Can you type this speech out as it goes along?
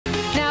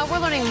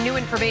morning, new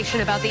information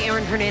about the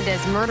Aaron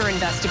Hernandez murder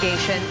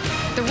investigation.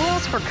 The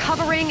rules for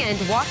covering and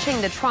watching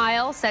the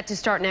trial, set to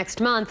start next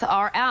month,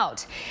 are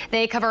out.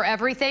 They cover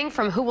everything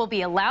from who will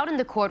be allowed in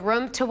the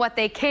courtroom to what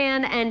they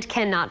can and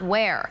cannot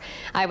wear.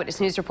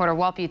 Eyewitness News reporter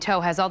Walt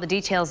Buteau has all the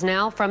details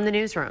now from the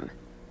newsroom.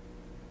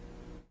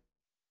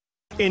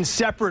 In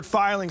separate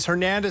filings,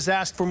 Hernandez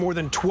asked for more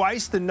than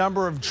twice the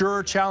number of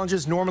juror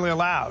challenges normally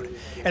allowed,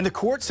 and the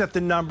court set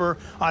the number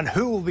on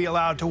who will be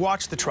allowed to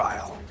watch the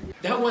trial.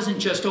 That wasn't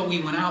just, oh,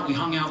 we went out, we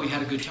hung out, we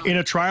had a good time. In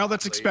a trial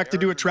that's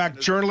expected to attract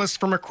journalists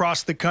from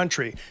across the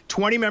country,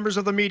 20 members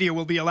of the media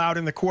will be allowed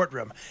in the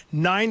courtroom.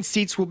 9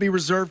 seats will be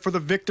reserved for the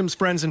victim's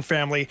friends and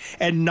family,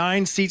 and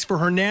 9 seats for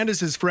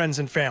Hernandez's friends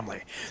and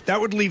family. That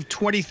would leave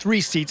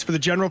 23 seats for the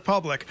general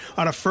public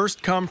on a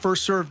first-come,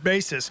 first-served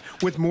basis,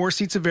 with more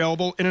seats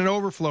available in an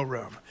overflow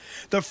room.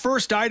 The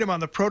first item on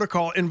the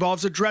protocol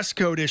involves a dress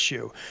code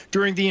issue.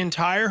 During the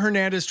entire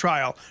Hernandez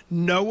trial,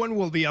 no one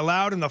will be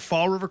allowed in the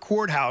Fall River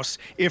Courthouse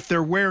if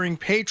they're wearing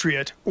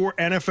Patriot or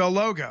NFL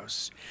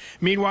logos.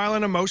 Meanwhile,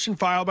 in a motion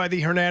filed by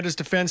the Hernandez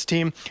defense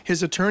team,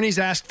 his attorneys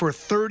asked for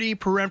 30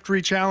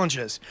 peremptory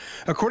challenges.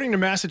 According to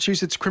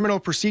Massachusetts Criminal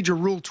Procedure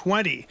Rule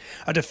 20,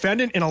 a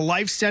defendant in a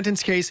life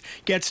sentence case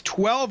gets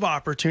 12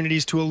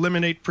 opportunities to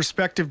eliminate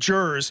prospective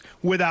jurors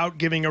without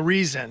giving a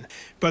reason.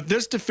 But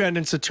this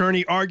defendant's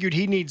attorney argued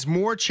he needs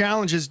more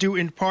challenges due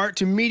in part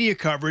to media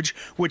coverage,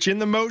 which in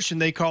the motion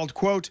they called,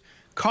 quote,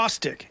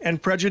 caustic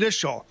and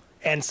prejudicial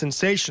and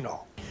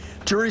sensational.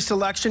 Jury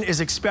selection is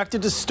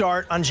expected to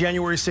start on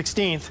January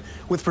 16th,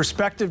 with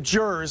prospective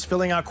jurors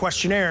filling out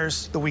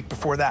questionnaires the week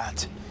before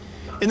that.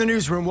 In the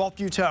newsroom, Walt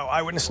Buteau,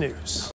 Eyewitness News.